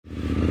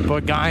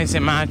But guys,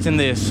 imagine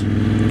this.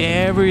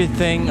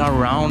 Everything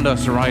around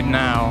us right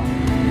now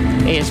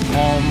is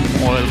palm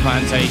oil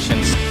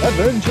plantations.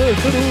 Adventure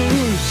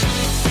cruise!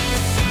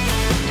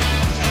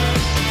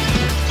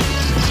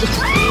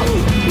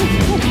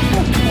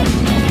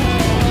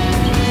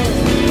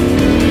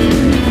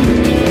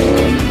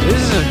 This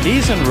is a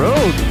decent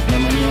road.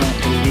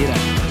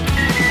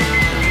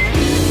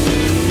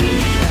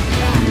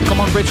 Come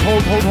on, Bridge,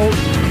 hold.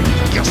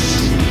 Yes!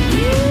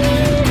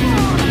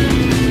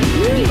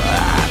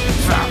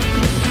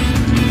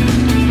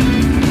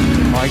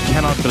 I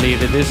cannot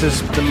believe it. This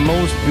is the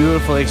most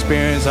beautiful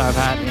experience I've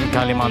had in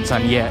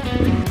Kalimantan yet.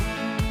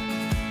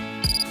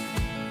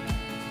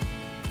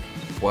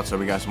 What's up,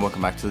 you guys, and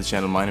welcome back to the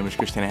channel. My name is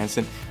Christian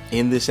Hansen.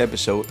 In this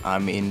episode,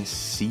 I'm in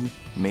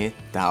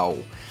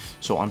Semitau.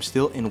 So I'm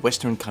still in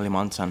Western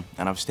Kalimantan,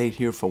 and I've stayed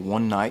here for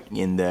one night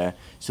in the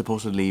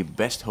supposedly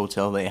best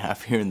hotel they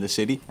have here in the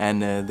city.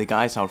 And the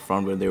guys out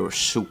front, they were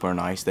super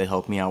nice. They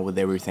helped me out with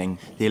everything.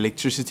 The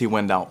electricity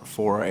went out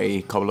for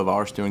a couple of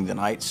hours during the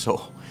night,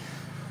 so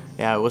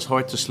yeah, it was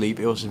hard to sleep.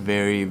 It was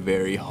very,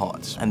 very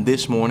hot. And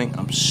this morning,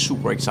 I'm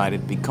super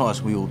excited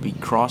because we will be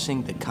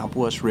crossing the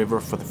Kapuas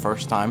River for the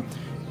first time,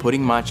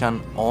 putting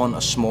Machan on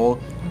a small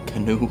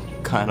canoe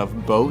kind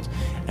of boat,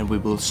 and we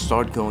will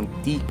start going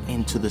deep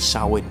into the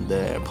sawit,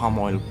 the palm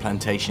oil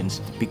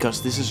plantations,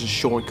 because this is a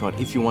shortcut.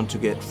 If you want to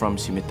get from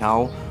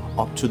Semitau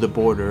up to the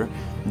border,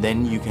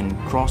 then you can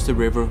cross the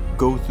river,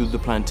 go through the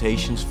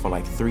plantations for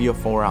like 3 or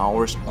 4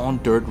 hours on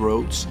dirt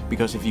roads,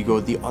 because if you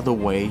go the other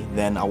way,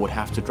 then I would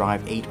have to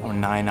drive 8 or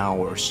 9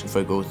 hours if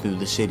I go through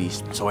the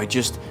cities. So I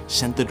just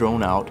sent the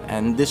drone out,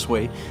 and this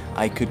way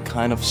I could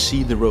kind of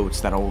see the roads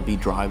that I will be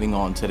driving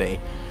on today.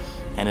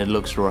 And it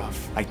looks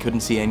rough. I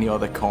couldn't see any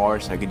other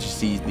cars. I could just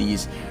see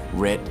these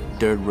red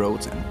dirt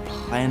roads and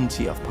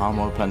plenty of palm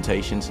oil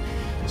plantations.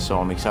 So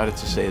I'm excited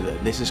to say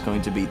that this is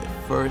going to be the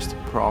first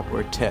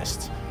proper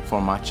test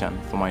for Machan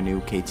for my new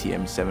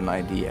KTM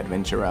 790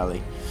 Adventure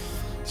Rally.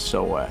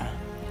 So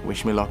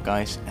wish me luck,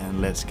 guys,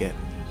 and let's get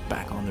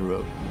back on the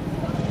road.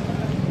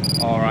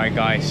 Alright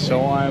guys,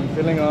 so I'm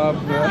filling up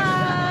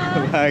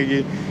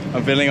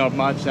I'm filling up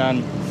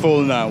Machan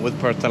full now with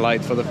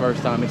Pertalite for the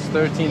first time. It's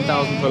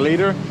 13,000 per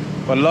liter.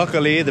 But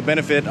luckily, the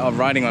benefit of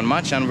riding on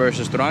Machan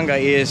versus Turanga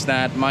is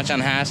that Machan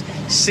has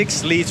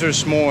 6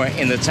 liters more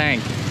in the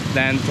tank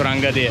than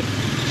Turanga did.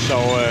 So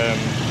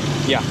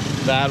yeah,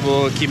 that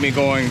will keep me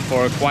going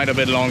for quite a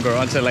bit longer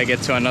until I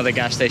get to another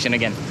gas station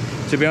again.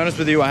 To be honest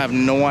with you, I have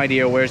no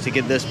idea where to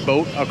get this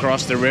boat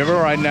across the river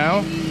right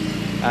now.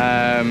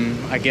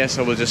 I guess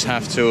I will just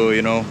have to,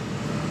 you know,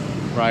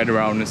 ride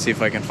around and see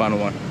if I can find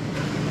one.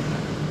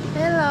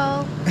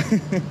 Hello.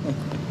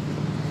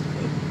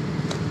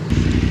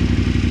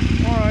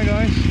 Alright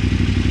guys,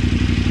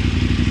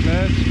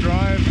 let's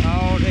drive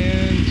out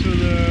into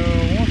the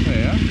water,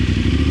 yeah?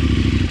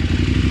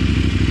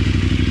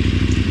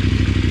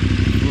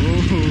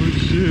 Oh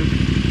shit.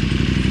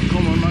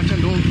 Come on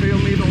Machan, don't fail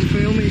me, don't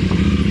fail me.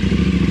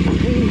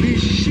 Holy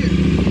shit.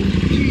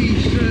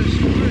 Jesus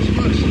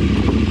Christmas.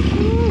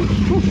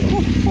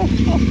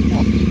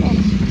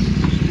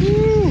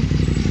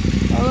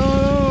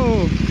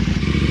 Halo.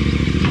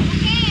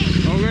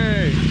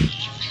 Okay.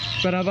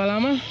 Berapa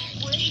lama?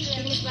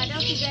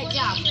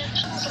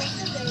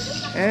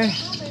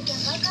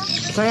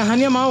 Saya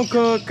hanya mau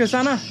ke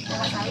sana.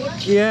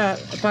 Iya,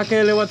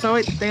 pakai lewat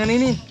sawit dengan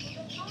ini.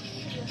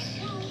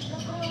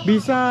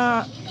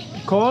 Bisa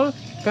call,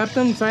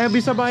 Captain, saya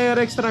bisa bayar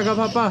ekstra gak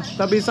apa-apa,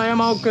 tapi saya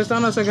mau ke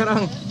sana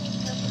sekarang.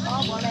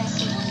 Oh, boleh.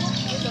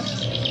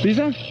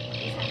 Bisa?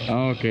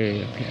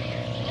 Oke.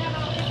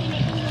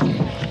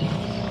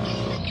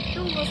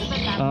 Tunggu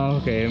sebentar.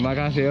 Oke,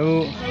 makasih ya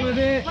Bu.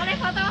 Boleh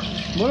foto?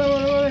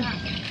 Boleh.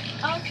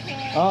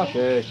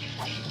 Oke.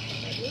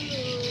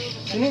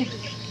 Ini.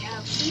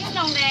 Ini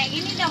dong deh,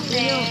 ini dong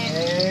deh.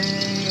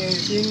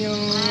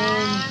 Senyum.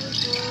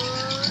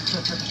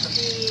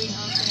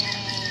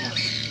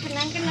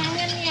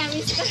 Kenang-kenangan ya,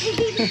 Miss.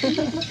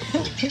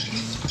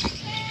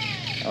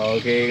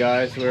 Okay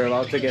guys, we're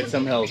about to get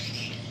some help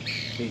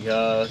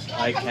because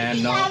I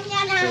cannot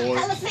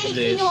force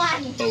this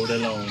boat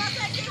alone.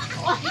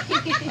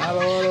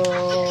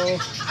 Halo.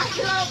 I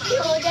love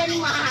you,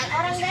 Denmark.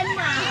 Orang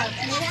Denmark.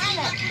 Ini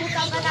ada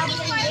tukang kata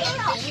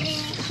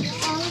begini.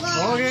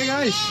 Okay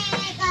guys.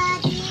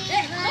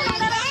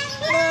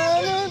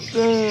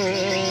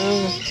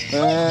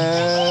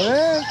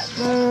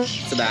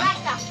 Sedang.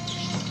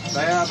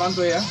 Saya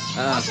bantu ya.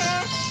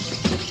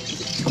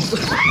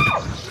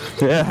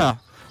 Ya,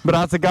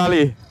 berat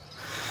sekali.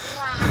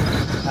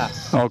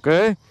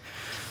 Oke.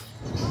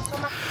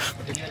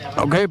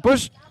 Oke,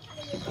 push.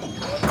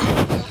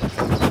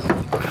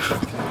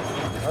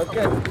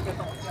 Oke.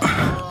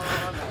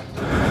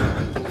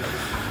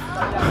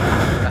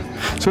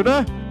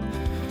 Sudah?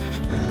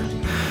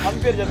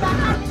 Hampir jatuh.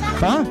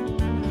 Hah?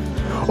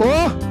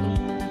 Oh.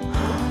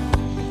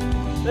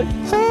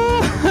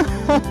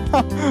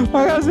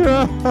 Makasih,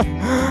 Pak.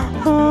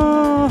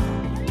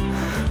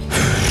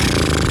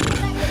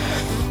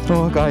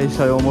 Oh guys,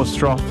 I almost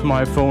dropped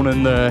my phone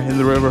in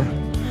the river.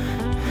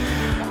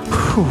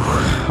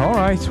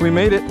 Alright, we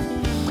made it.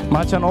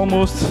 Machan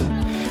almost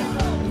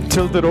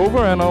tilted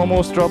over and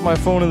almost dropped my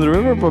phone in the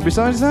river, but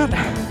besides that,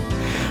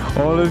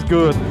 all is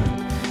good.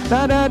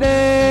 Dadah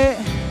dek!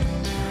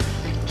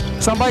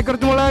 Sampai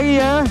ketemu lagi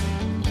ya!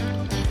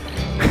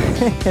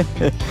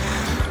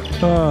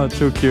 Oh,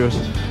 too cute.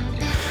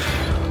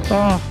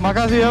 Oh,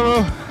 makasih ya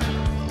bro.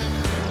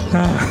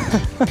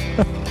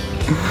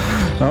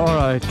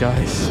 Alright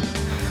guys,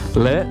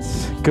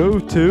 let's go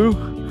to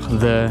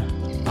the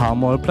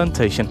palm oil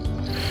plantation.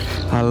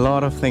 A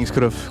lot of things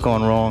could have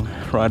gone wrong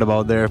right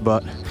about there, but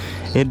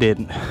it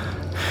didn't.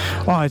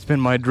 Oh, it's been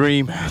my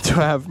dream to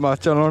have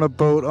Machan on a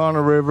boat on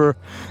a river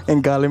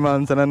in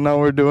Kalimantan, and now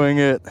we're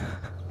doing it.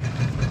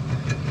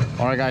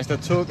 Alright guys, that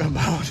took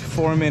about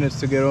 4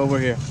 minutes to get over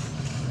here,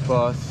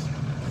 but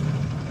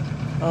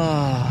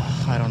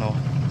I don't know.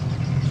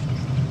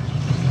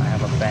 I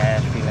have a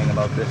bad feeling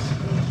about this.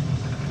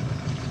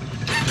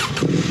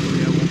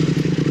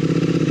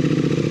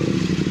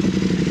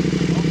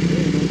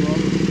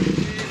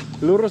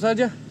 Lurus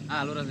aja?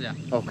 Ah, lurus aja.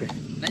 Oke.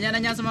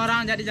 Nanya-nanya semua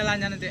orang jadi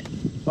jalannya nanti.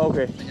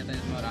 Oke. Tanya-tanya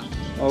semua orang.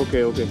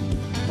 Oke.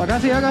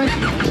 Makasih ya guys.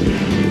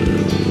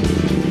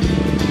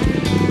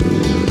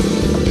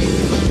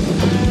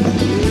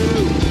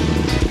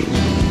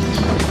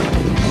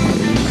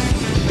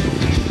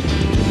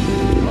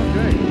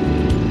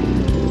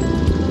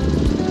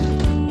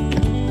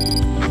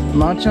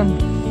 Machan,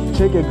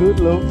 take a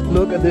good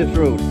look at this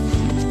road,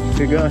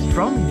 because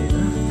from here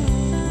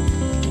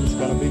it's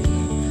gonna be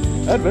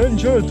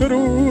adventure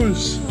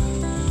tours.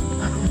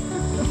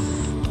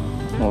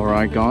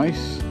 Alright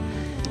guys,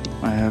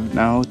 I have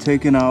now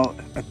taken out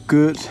a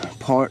good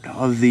part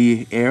of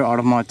the air out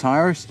of my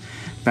tires.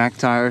 Back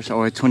tires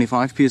are at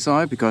 25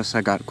 psi because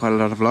I got quite a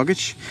lot of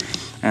luggage,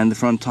 and the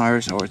front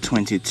tires are at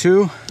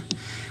 22.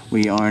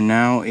 We are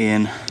now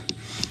in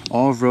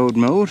off-road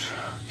mode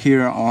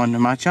here on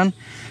Machan,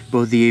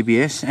 both the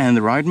ABS and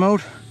the ride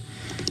mode,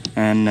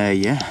 and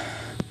yeah,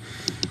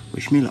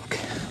 wish me luck.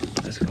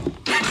 Let's go.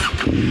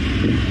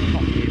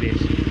 Oh, it is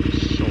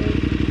so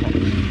hot.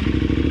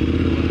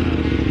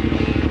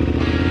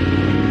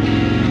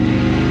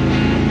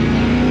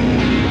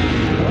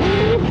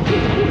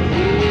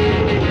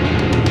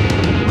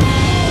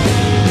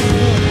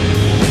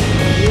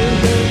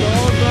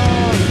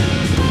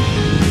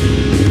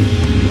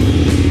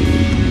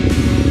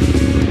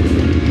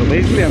 So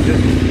basically I'm just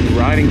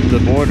riding to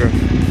the border.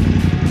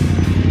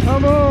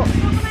 Halo.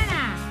 Mau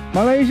kemana?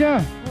 Malaysia.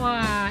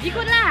 Wah,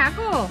 ikutlah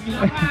aku.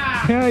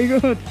 Ya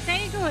ikut.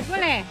 Saya ikut,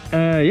 boleh?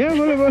 Ya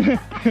boleh.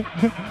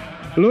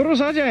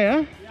 Lurus aja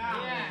ya.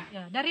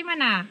 Ya, dari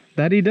mana?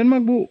 Dari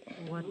Denmark bu.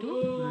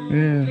 Waduh.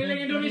 Yeah.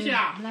 Keliling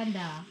Indonesia.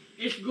 Belanda.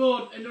 It's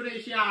good,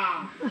 Indonesia.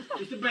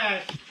 It's the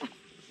best.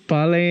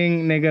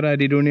 Paling negara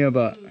di dunia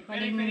pak.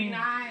 Very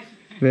nice.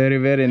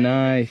 Very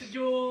nice.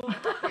 Sejuk.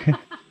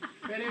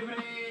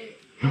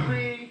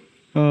 very.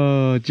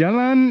 Oh,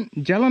 jalan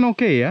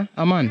oke ya,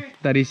 aman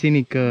dari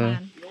sini ke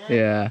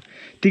ya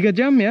 3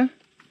 jam ya.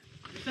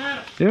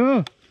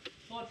 Yo.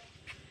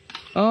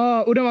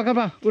 Oh, udah makan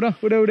pak, udah.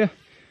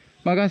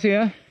 Makasih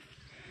ya.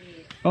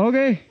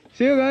 Oke,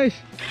 see you guys.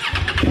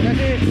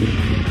 Makasih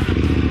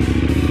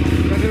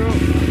bro.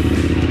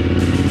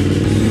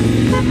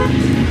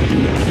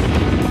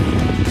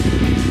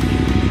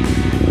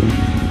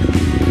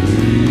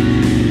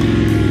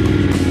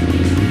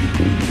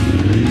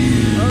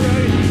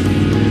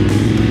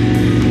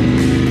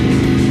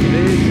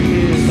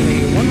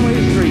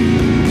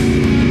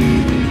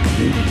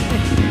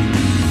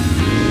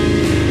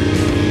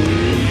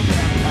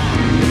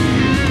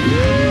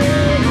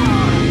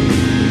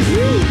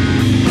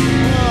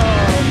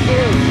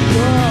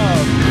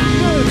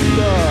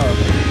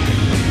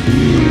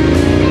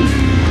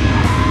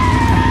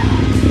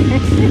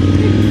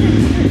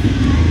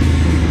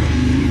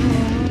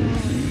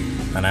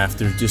 And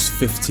after just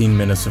 15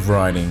 minutes of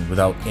riding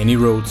without any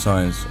road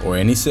signs or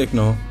any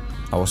signal,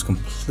 I was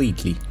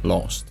completely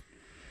lost.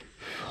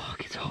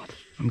 Fuck, it's hot.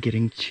 I'm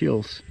getting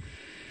chills.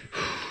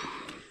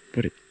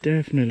 But it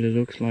definitely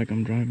looks like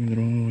I'm driving the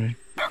wrong way.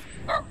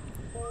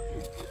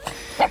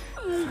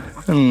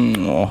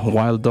 Oh,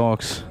 wild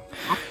dogs.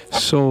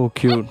 So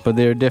cute, but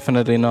they're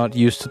definitely not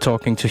used to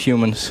talking to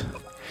humans.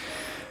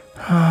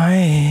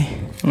 Hi.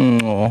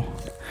 Oh.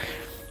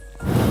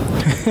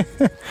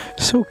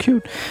 So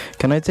cute.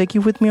 Can I take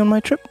you with me on my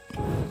trip?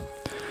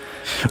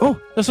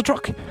 Oh, there's a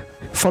truck.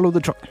 Follow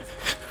the truck.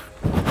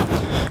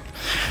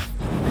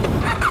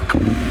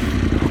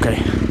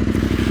 Okay.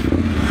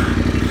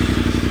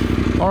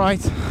 All right.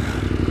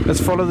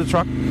 Let's follow the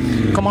truck.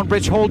 Come on,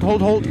 Bridge. Hold.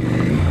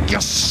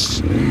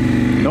 Yes.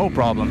 No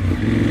problem.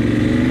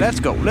 Let's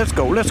go.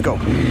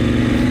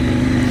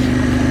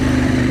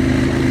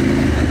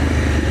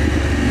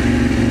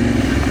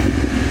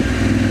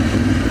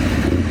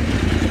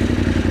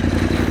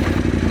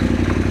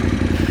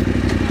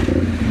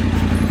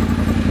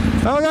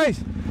 Oh guys,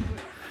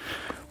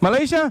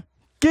 Malaysia,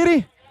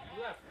 kiri,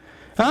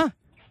 hah?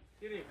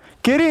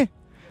 Kiri,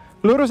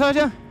 lurus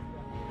aja.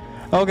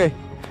 Oke,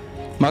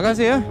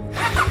 makasih ya.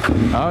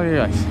 Oke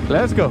guys,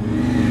 let's go.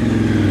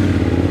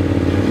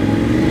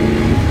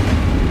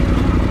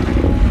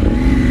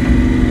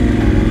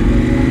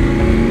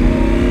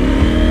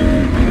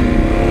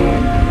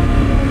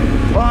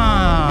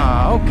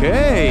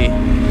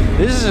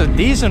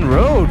 decent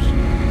road.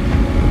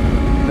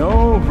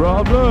 No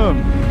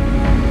problem.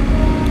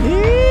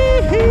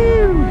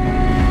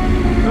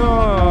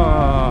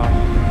 Oh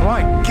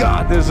my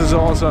God, this is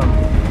awesome.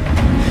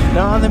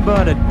 Nothing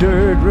but a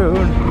dirt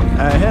road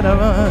ahead of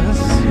us.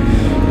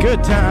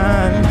 Good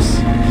times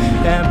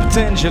and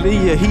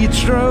potentially a heat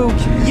stroke.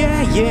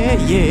 Yeah, yeah,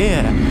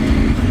 yeah.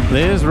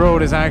 This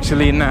road is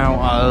actually now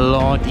a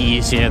lot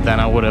easier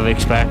than I would have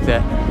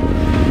expected.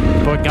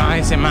 But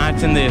guys,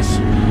 imagine this.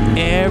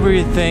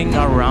 Everything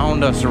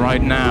around us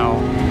right now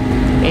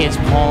is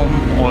palm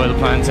oil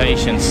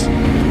plantations.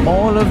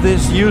 All of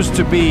this used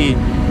to be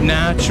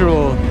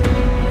natural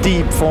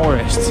deep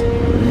forest,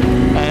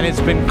 and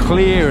it's been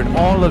cleared,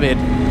 all of it,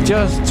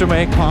 just to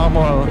make palm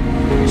oil,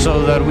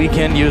 so that we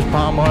can use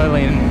palm oil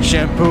in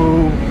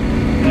shampoo,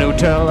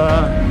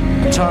 Nutella,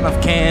 a ton of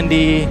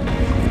candy,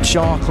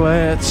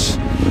 chocolates,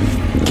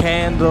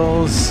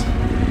 candles.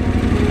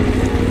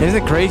 Isn't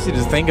it crazy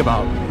to think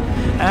about?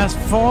 As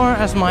far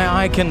as my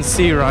eye can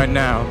see right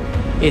now,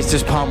 it's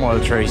just palm oil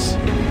trees.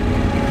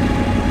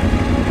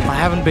 I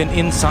haven't been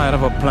inside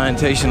of a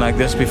plantation like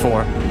this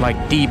before, like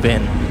deep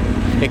in.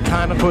 It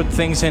kind of put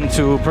things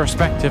into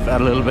perspective a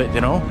little bit, you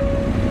know?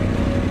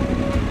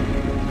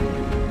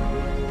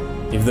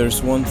 If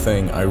there's one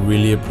thing I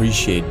really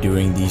appreciate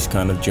during these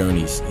kind of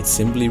journeys, it's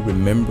simply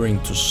remembering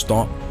to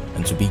stop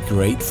and to be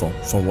grateful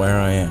for where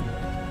I am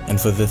and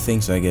for the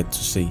things I get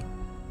to see.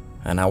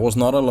 And I was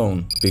not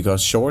alone,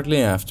 because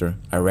shortly after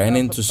I ran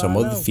into some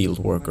other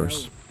field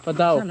workers.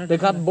 Badau,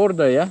 dekat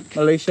border ya,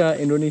 Malaysia,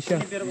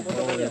 Indonesia.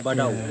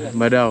 Badau.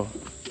 Badau.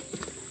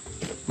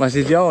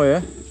 Masih jauh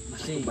ya?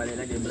 Masih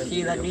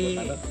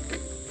tadi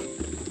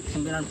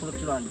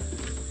 90 kiloan.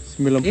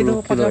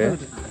 90 kilo ya.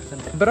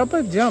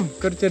 Berapa jam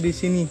kerja di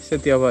sini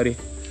setiap hari?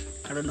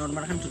 Kalau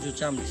normal kan 7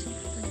 jam di sini.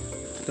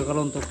 Itu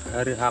kalau untuk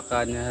hari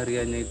HK-nya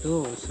hariannya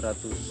itu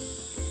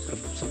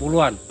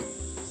 10-an.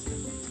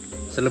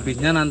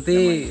 Selebihnya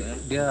nanti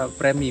dia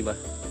premi, Bah.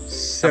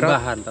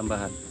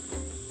 Tambahan.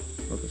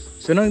 Bagus.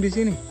 Senang di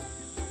sini?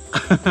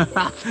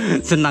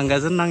 Senang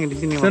gak senang di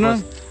sini, senang?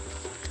 Bos.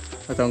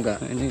 Atau enggak?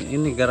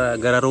 Ini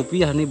gara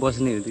rupiah nih bos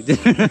nih.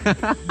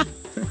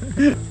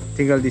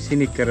 Tinggal di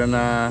sini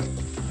karena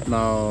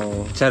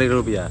mau cari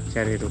rupiah.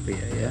 Cari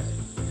rupiah ya.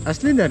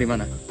 Asli dari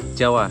mana?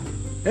 Jawa.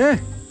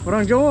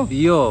 Orang Jawa?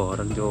 Iya,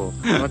 orang Jawa.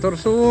 Matur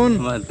suwun.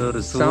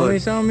 Matur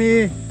suwun.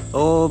 Sami-sami.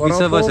 Oh,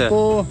 bisa Bos ya?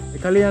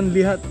 Kalian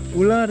lihat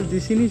ular di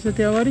sini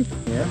setiap hari?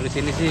 Ya. Di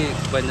sini sih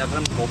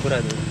kebanyakan kobra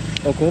tuh.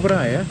 Oh,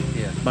 kobra ya?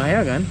 Iya. Bahaya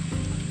kan?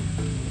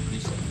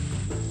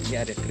 Ini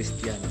Arya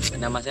Christian.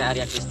 Nama saya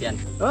Arya Christian.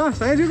 Ah,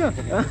 saya juga.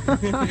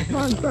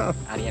 Mantap.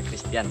 Arya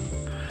Christian.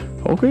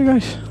 Oke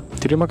guys,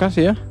 terima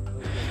kasih ya.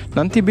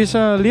 Nanti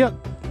bisa lihat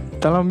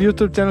dalam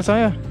YouTube channel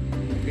saya.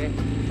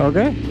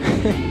 Oke.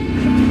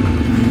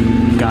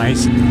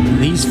 Guys,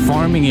 these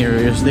farming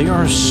areas, they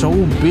are so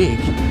big.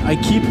 I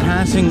keep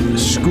passing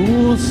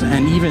schools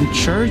and even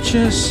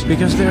churches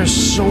because there are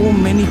so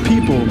many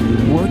people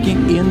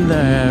working in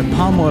the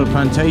palm oil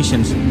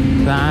plantations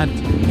that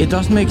it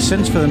doesn't make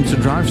sense for them to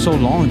drive so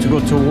long to go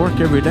to work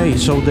every day.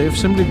 So they've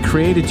simply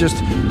created just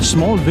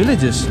small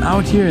villages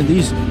out here in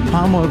these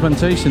palm oil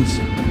plantations.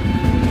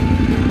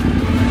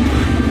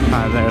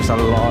 And there's a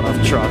lot of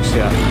trucks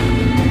here.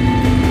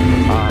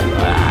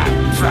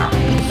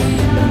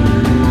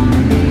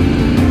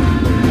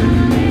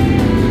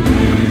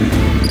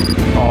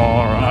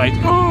 Alright,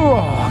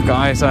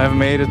 guys, I've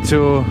made it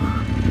to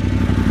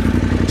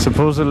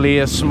supposedly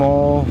a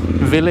small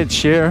village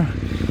here,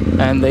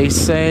 and they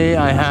say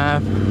I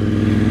have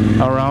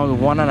around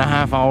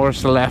 1.5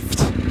 hours left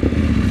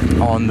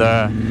on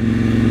the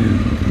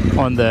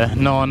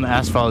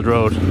non-asphalt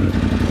road.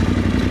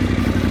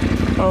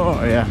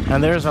 Oh yeah,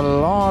 and there's a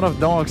lot of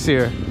dogs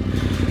here,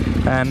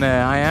 and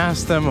I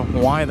asked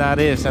them why that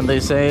is, and they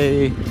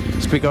say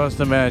it's because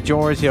the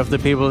majority of the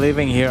people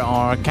living here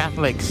are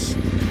Catholics,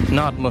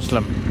 not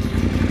Muslim.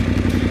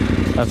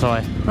 That's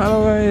why.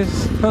 Hello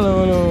guys.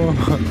 Hello.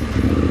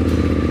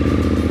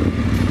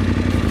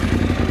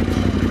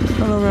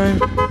 Hello guys.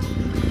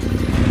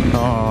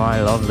 Oh, I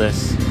love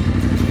this.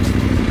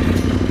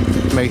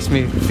 Makes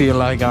me feel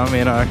like I'm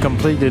in a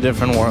completely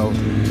different world.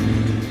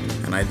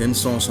 And I then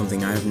saw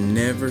something I have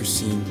never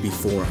seen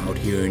before out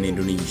here in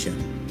Indonesia.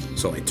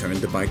 So I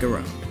turned the bike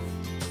around.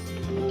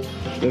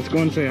 Let's go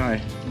and say hi.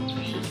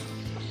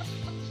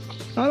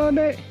 Halo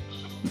Dek.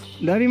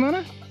 Dari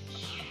mana?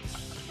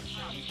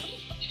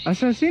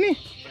 Asal sini?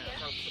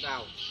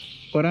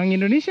 Orang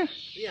Indonesia?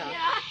 Iya.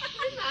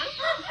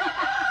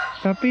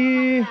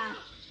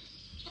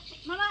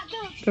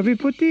 Tapi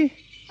putih.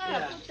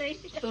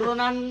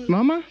 Turunan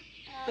Mama?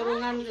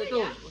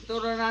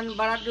 Turunan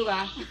barat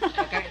juga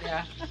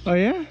kakeknya. Oh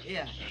ya?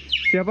 Iya.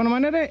 Siapa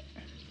namanya Dek?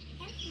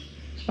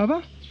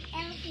 Apa?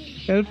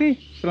 Elfie.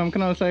 Salam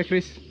kenal, saya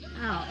Chris.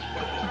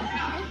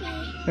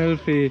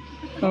 Elfie.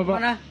 Apa?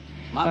 Mana?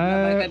 Maaf,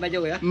 pakai baju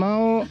ya.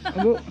 Mau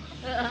Bu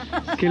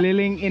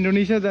keliling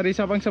Indonesia dari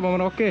Sabang sampai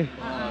Merauke.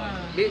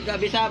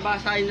 Gak bisa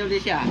bahasa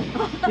Indonesia.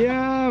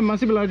 Ya,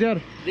 masih belajar.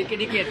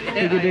 Dikit-dikit.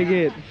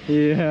 Dikit-dikit.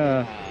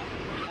 Iya.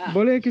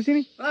 Boleh ke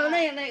sini?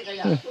 Naik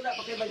saja. Aku dah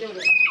pakai baju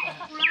dulu.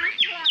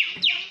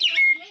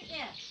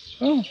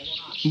 Oh,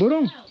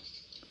 burung.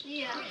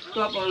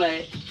 Tuh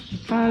boleh.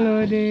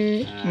 Halo,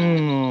 Dek.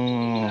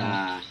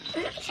 Nah.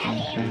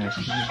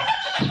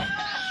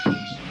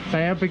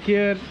 Saya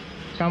pikir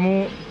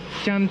kamu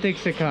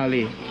cantik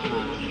sekali.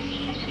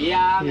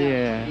 Iya,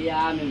 Iya.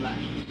 iya memang.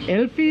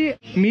 Elfie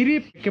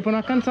mirip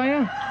keponakan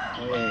saya.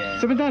 Oh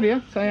iya. Sebentar ya,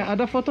 saya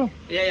ada foto.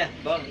 Iya,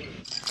 boleh.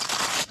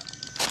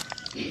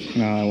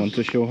 Now I want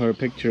to show her a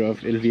picture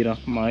of Elvira,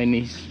 my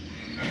niece.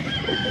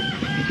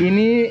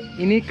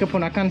 Ini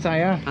keponakan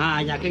saya.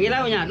 Ah, ya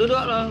kegilaunya.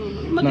 Duduk loh.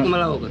 Mati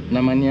kemalau ke?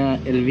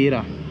 Namanya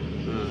Elvira.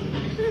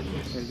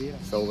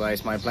 So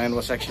guys, my plan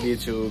was actually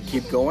to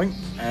keep going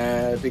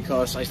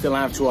because I still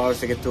have 2 hours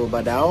to get to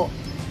Badau.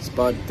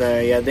 But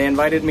yeah, they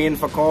invited me in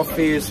for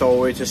coffee, so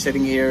we're just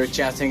sitting here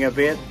chatting a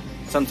bit.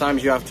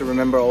 Sometimes you have to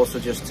remember also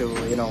just to,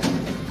 you know,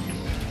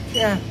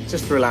 yeah,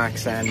 just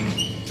relax and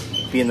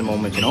be in the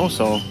moment, you know.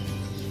 So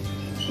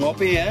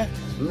ngopi ya?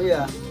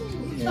 Iya.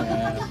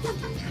 Yeah.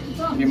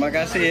 Terima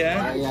kasih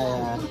ya. Iya.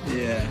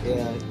 Yeah.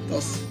 Iya.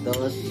 Tos.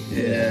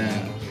 Iya.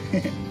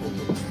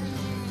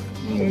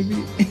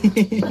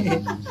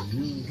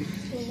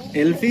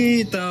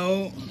 Elfie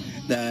tahu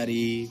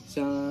dari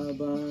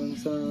Sabang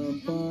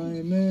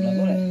sampai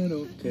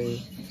Merauke.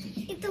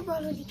 Itu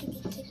baru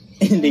dikit-dikit.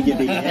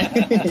 Dikit-dikit.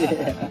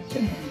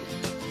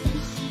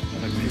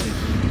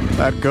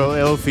 That girl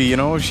Elfie, you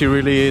know, she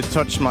really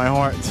touched my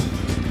heart.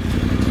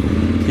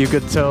 You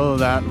could tell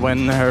that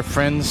when her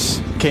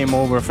friends came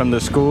over from the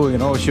school, you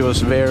know, she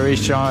was very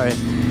shy.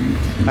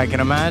 I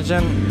can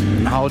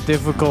imagine how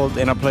difficult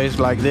in a place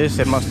like this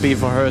it must be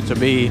for her to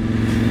be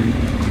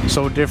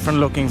so different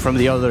looking from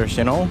the others,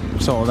 you know.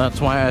 So that's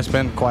why I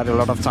spent quite a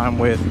lot of time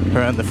with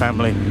her and the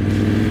family.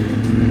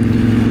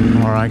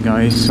 Alright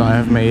guys, I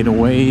have made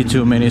way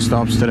too many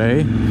stops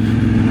today.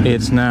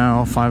 It's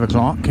now 5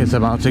 o'clock, it's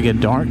about to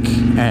get dark,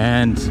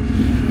 and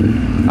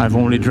I've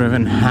only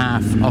driven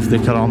half of the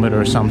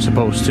kilometers I'm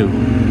supposed to.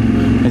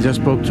 I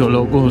just spoke to a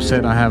local who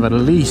said I have at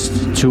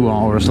least 2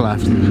 hours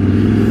left.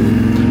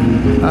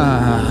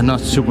 Not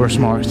super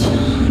smart,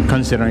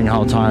 considering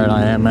how tired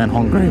I am and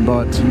hungry,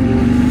 but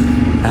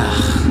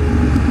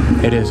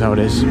it is how it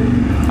is.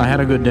 I had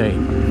a good day.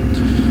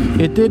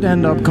 It did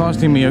end up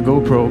costing me a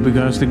GoPro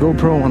because the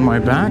GoPro on my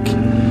back,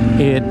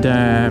 it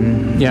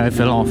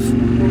fell off.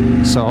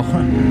 So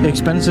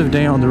expensive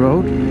day on the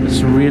road.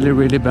 It's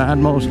really bad,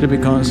 mostly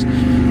because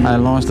I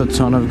lost a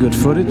ton of good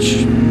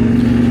footage.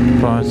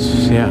 But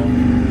yeah,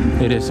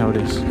 it is how it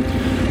is.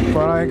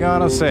 But I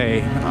gotta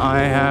say, I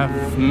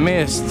have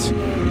missed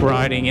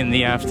riding in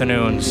the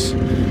afternoons,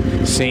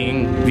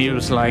 seeing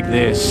views like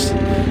this.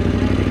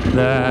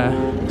 The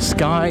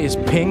sky is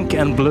pink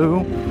and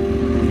blue.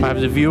 I have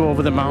the view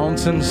over the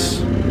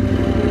mountains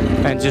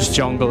and just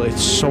jungle.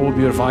 It's so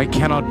beautiful. I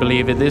cannot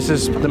believe it. This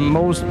is the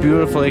most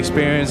beautiful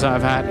experience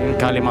I've had in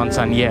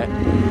Kalimantan yet.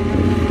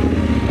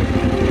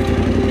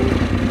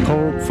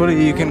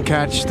 Hopefully you can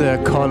catch the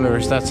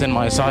colors that's in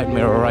my side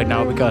mirror right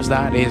now, because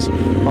that is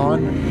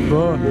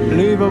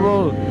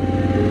unbelievable.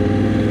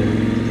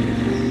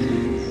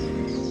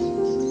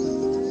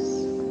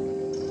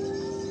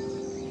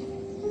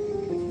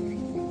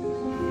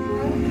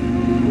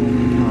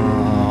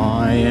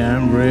 I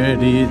am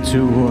ready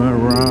to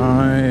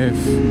arrive.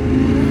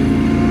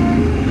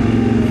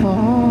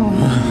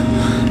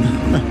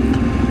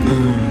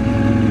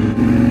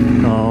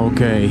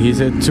 Okay, he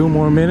said 2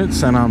 more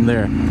minutes and I'm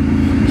there.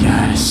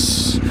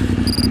 Yes,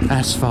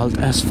 asphalt.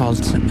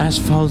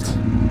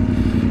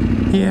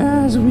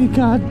 Yes, we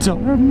got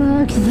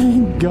tarmac,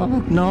 thank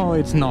God. No,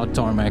 it's not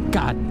tarmac,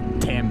 god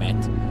damn it.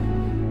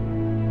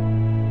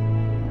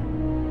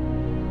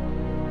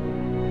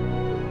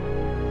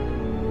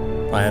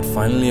 I had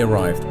finally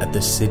arrived at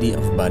the city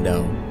of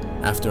Badau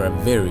after a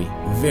very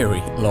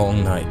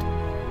long night,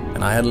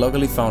 and I had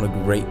luckily found a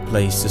great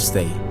place to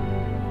stay.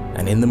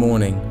 And in the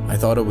morning I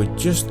thought I would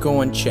just go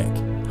and check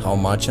how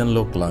Machan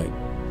looked like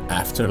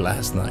after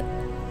last night.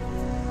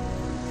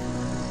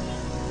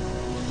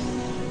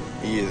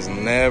 He has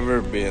never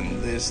been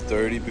this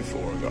dirty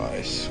before,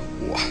 guys.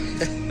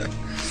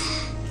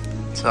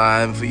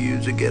 Time for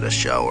you to get a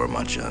shower,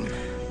 Machan.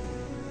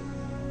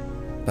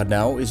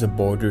 Badau is a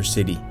border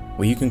city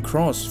where you can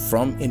cross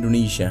from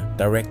Indonesia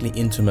directly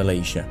into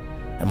Malaysia.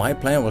 And my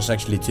plan was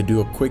actually to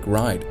do a quick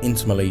ride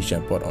into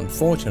Malaysia, but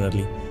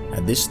unfortunately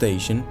at this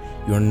station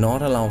you're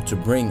not allowed to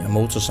bring a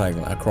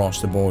motorcycle across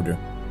the border.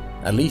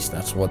 At least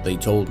that's what they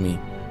told me,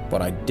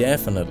 but I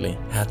definitely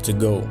had to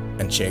go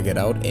and check it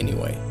out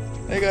anyway.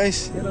 Hey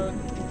guys. Hello.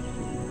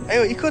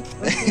 Ayo ikut.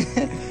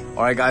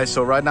 Alright guys,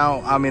 so right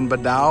now I'm in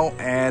Badau,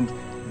 and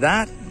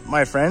that,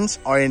 my friends,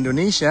 are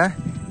Indonesia,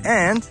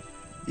 and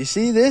you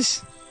see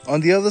this on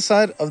the other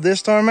side of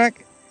this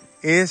tarmac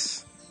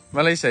is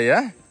Malaysia,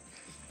 yeah?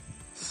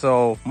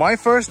 So my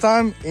first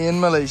time in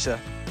Malaysia.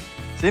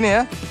 Sini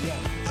ya? Yeah.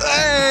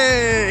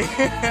 Hey!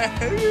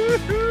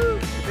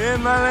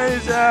 In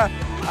Malaysia.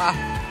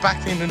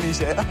 Back to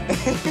Indonesia.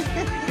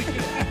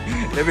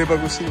 Lebih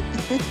bagus sih.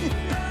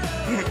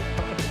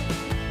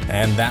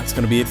 And that's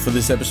gonna be it for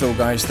this episode,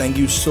 guys. Thank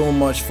you so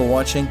much for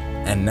watching.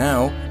 And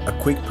now, a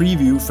quick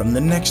preview from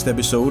the next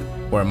episode,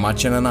 where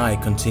Machen and I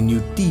continue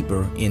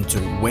deeper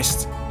into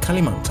West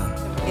Kalimantan.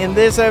 In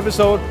this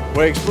episode,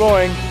 we're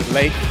exploring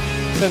Lake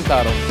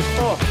Sentarum.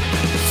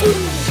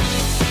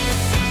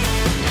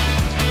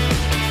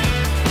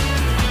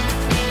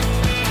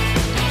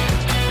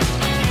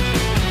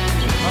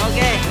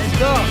 Okay, let's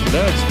go.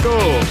 Let's go.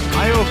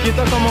 Ayo,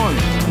 kita come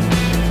on.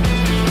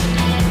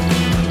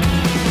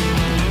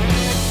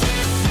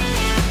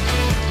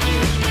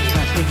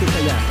 Sedikit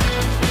saja.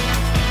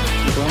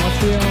 Selamat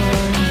siang.